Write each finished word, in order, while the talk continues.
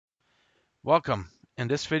Welcome. In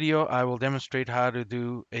this video, I will demonstrate how to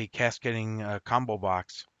do a cascading combo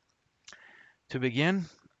box. To begin,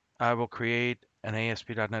 I will create an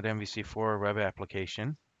ASP.NET MVC4 web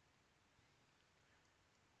application.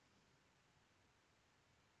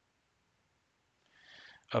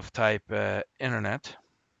 Of type internet.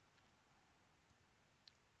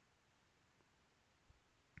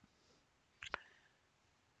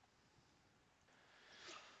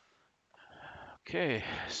 Okay,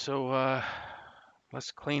 so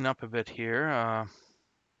let's clean up a bit here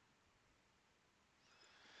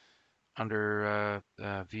under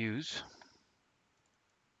views.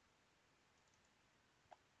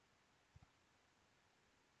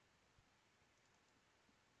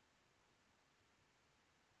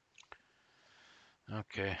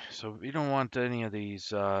 Okay, so we don't want any of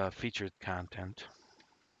these featured content.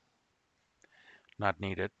 Not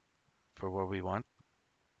needed for what we want.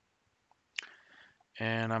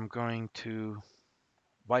 And I'm going to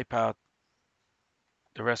wipe out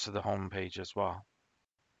the rest of the home page as well.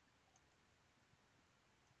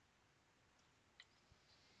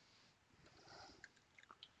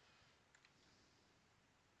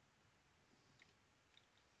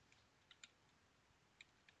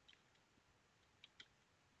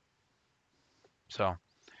 So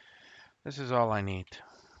this is all I need.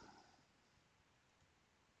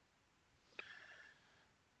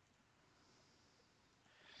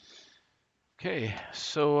 Okay,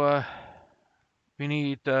 so we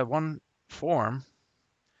need one form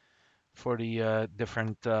for the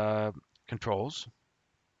different controls.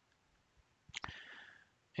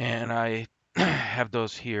 And I have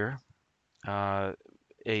those here. A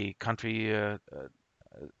country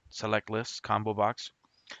select list combo box,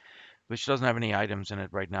 which doesn't have any items in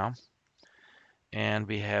it right now. And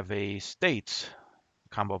we have a states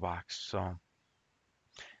combo box. So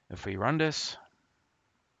if we run this,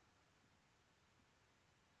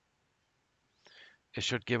 it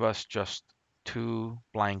should give us just two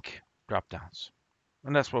blank dropdowns.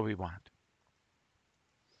 And that's what we want.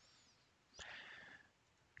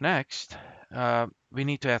 Next, we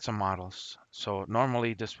need to add some models. So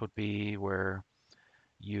normally this would be where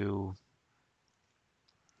you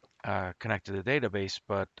connect to the database,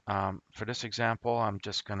 but for this example, I'm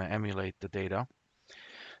just going to emulate the data.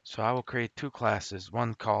 So I will create two classes,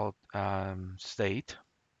 one called state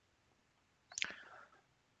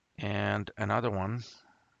and another one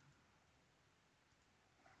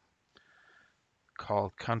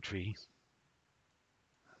called country.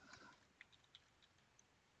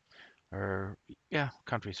 Or yeah,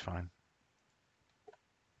 country's fine.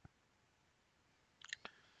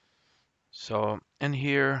 So in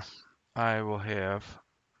here, I will have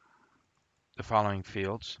the following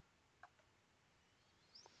fields.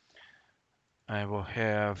 I will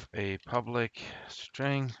have a public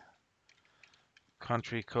string,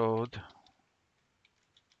 country code,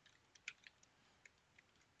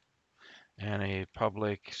 and a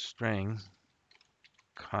public string,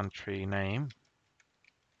 country name.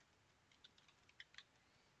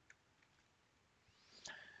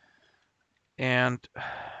 And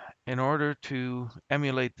in order to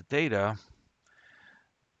emulate the data,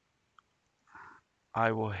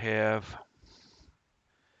 I will have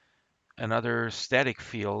another static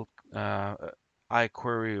field,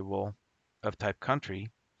 iQueryable of type country,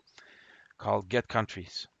 called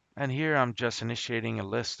getCountries. And here I'm just initiating a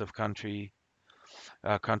list of countries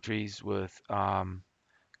with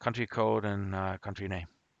country code and country name.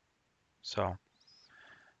 So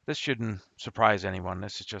this shouldn't surprise anyone.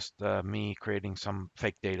 This is just me creating some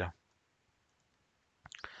fake data.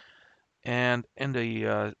 And in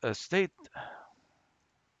the state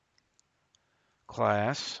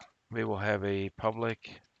class, we will have a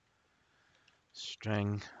public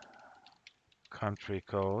string country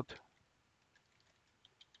code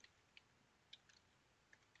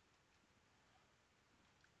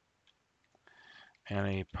and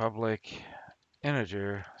a public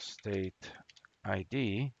integer state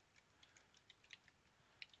ID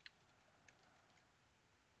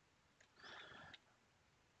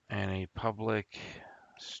and a public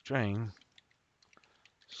string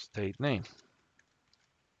state name.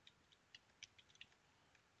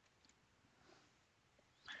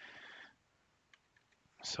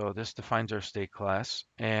 So this defines our state class.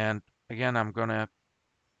 And again, I'm going to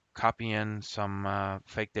copy in some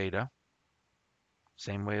fake data,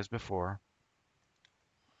 same way as before.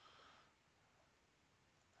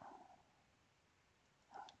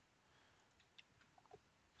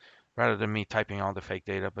 Rather than me typing all the fake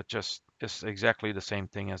data, but just it's exactly the same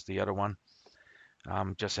thing as the other one.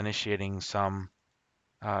 I'm just initiating some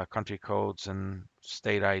country codes and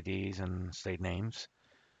state IDs and state names.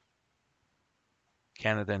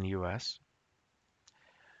 Canada and US.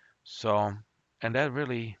 So, and that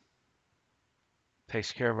really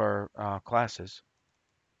takes care of our classes.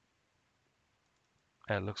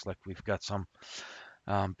 It looks like we've got some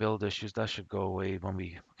build issues. That should go away when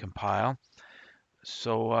we compile.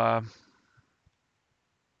 So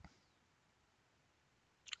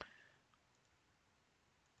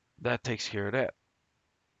that takes care of that.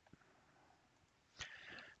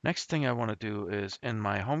 Next thing I want to do is in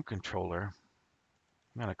my home controller,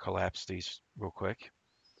 I'm going to collapse these real quick.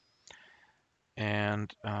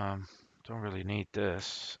 And don't really need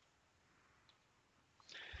this.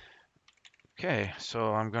 Okay,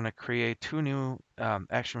 so I'm going to create two new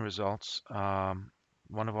action results.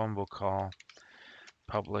 One of them we'll call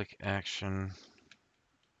public action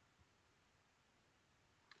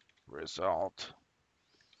result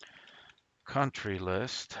country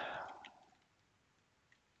list.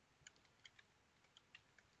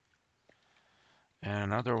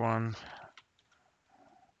 And another one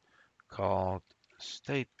called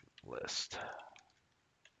state list.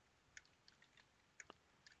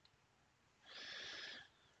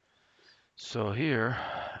 So here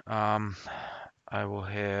I will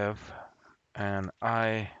have an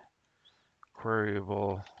I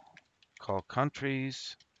queryable called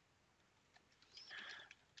countries,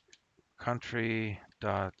 country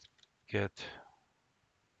dot get,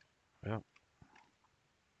 well,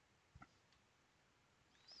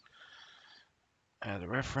 add a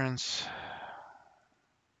reference,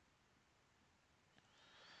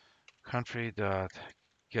 country dot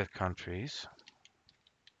get countries.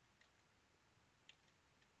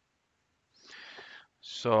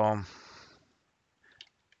 So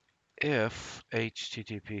if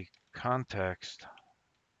http context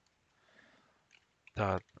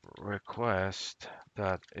dot request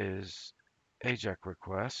that is AJAX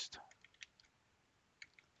request,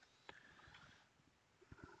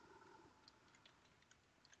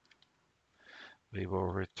 we will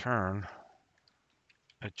return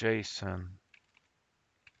a JSON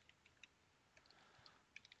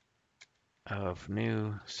of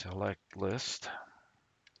new select list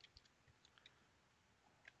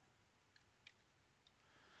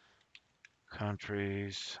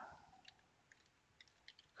countries,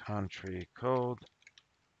 country code,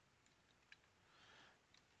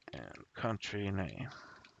 and country name.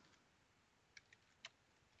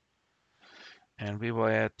 And we will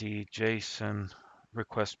add the JSON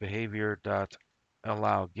request behavior dot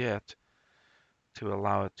allow get to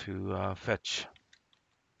allow it to fetch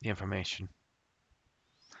the information.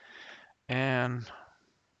 And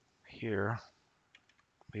here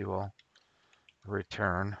we will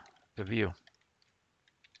return the view.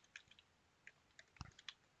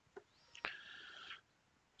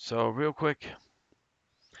 So real quick,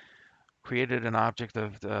 created an object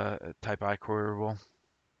of the type iQueryable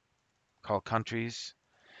called countries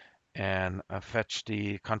and fetch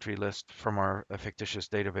the country list from our fictitious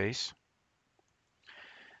database.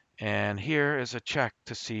 And here is a check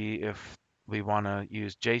to see if we want to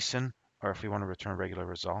use JSON or if we want to return regular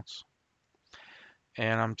results.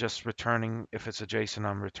 And I'm just returning, if it's a JSON,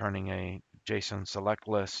 I'm returning a JSON select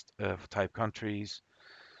list of type countries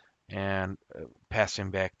and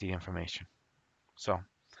passing back the information. So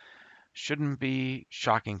shouldn't be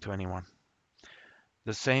shocking to anyone.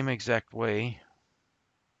 The same exact way,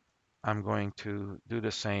 I'm going to do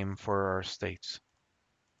the same for our states.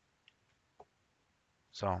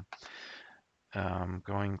 So I'm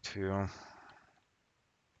going to,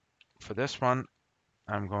 for this one,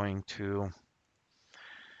 I'm going to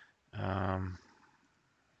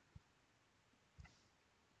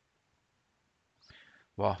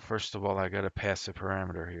well, first of all, I got to pass a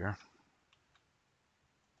parameter here.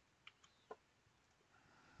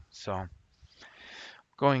 So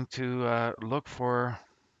going to look for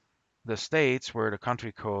the states where the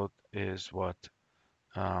country code is what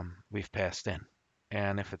we've passed in.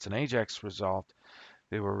 And if it's an AJAX result,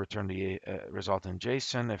 we will return the result in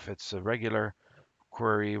JSON. If it's a regular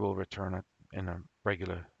query, we'll return it in a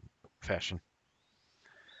regular fashion.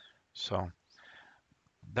 So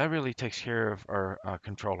that really takes care of our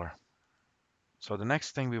controller. So the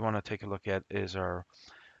next thing we want to take a look at is our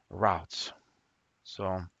routes.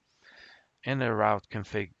 So in the route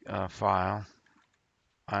config file,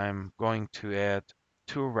 I'm going to add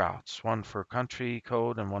two routes, one for country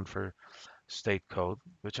code and one for state code,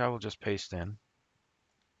 which I will just paste in.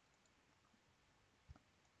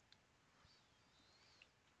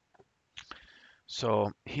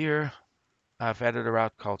 So here I've added a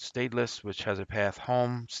route called state list, which has a path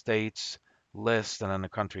home, states, list, and then the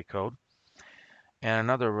country code. And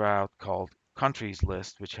another route called countries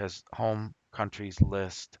list, which has home, countries,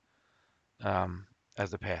 list,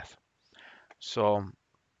 as the path. So,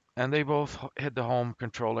 and they both hit the home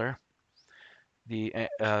controller, the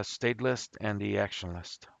state list and the action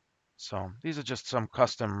list. So these are just some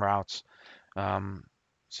custom routes, um,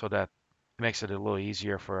 so that makes it a little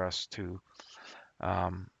easier for us to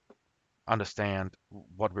um, understand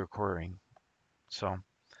what we're querying. So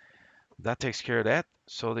that takes care of that.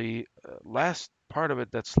 So the last part of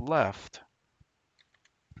it that's left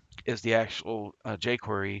is the actual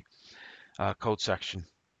jQuery code section.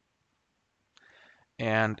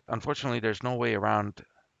 And unfortunately, there's no way around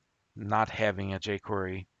not having a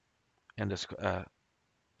jQuery in this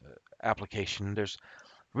application. There's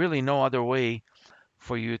really no other way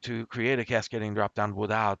for you to create a cascading dropdown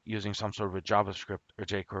without using some sort of a JavaScript or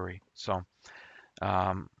jQuery. So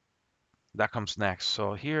um, that comes next.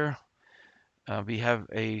 So here we have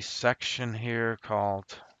a section here called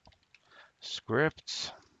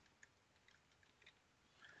scripts.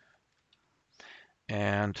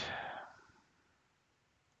 And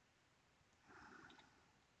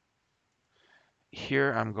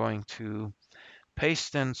here I'm going to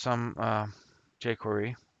paste in some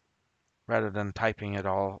jQuery rather than typing it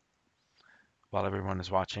all while everyone is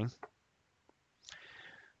watching.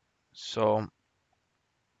 So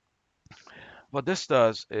what this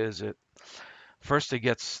does is it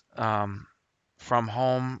gets from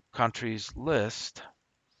home countries list,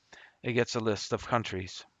 it gets a list of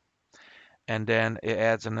countries. And then it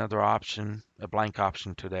adds another option, a blank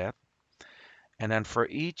option to that. And then for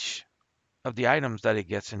each of the items that it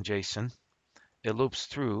gets in JSON, it loops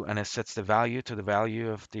through and it sets the value to the value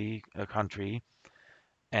of the country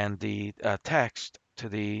and the text to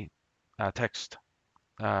the text,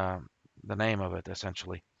 uh, the name of it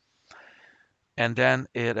essentially. And then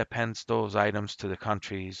it appends those items to the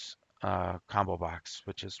country's combo box,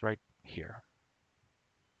 which is right here.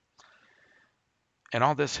 And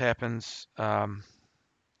all this happens when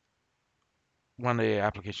the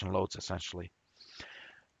application loads essentially.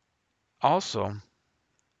 Also,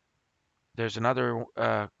 there's another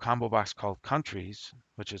combo box called countries,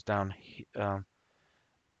 which is down.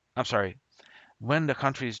 I'm sorry. When the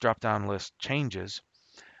countries drop-down list changes,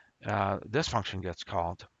 this function gets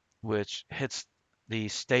called, which hits the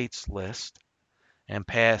states list and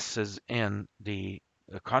passes in the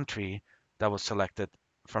country that was selected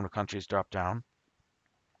from the countries drop-down,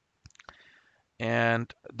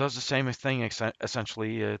 and does the same thing.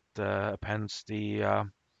 Essentially, it appends the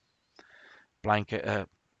blank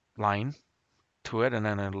line to it, and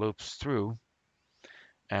then it loops through,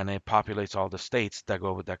 and it populates all the states that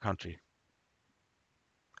go with that country.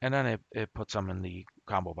 And then it puts them in the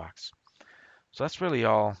combo box. So that's really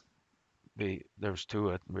all there's to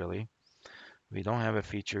it, really. We don't have a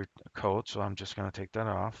featured code, so I'm just going to take that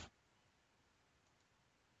off.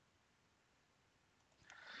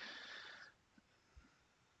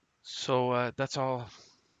 So that's all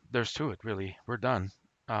there's to it, really. We're done.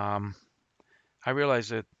 Um, I realize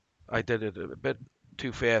that I did it a bit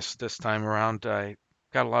too fast this time around. I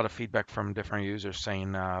got a lot of feedback from different users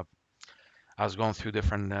saying I was going through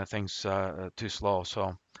different things too slow.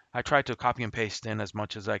 So I tried to copy and paste in as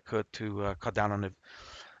much as I could to cut down on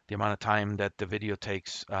the amount of time that the video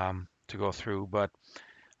takes to go through. But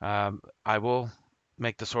I will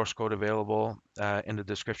make the source code available in the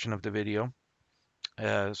description of the video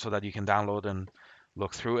so that you can download and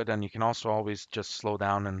look through it. And you can also always just slow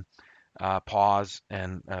down and pause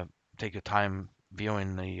and take your time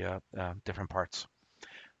viewing the different parts.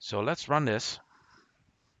 So let's run this.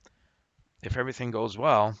 If everything goes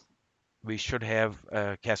well, we should have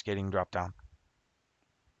a cascading dropdown.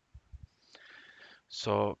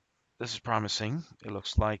 So this is promising. It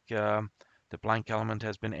looks like the blank element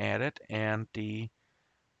has been added and the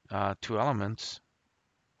two elements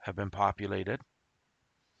have been populated.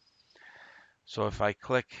 So if I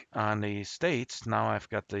click on the states, now I've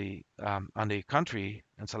got the, on the country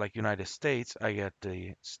and select United States, I get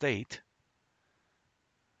the state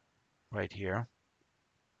right here.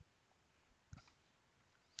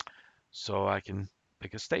 So I can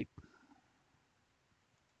pick a state.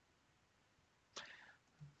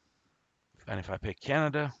 And if I pick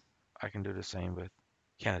Canada, I can do the same with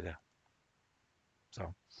Canada.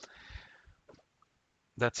 So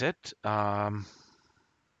that's it.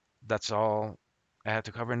 That's all I had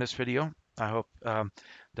to cover in this video. I hope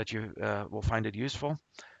that you will find it useful.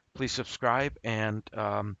 Please subscribe, and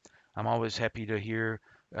I'm always happy to hear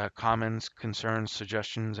comments, concerns,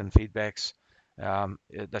 suggestions, and feedbacks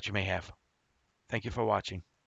that you may have. Thank you for watching.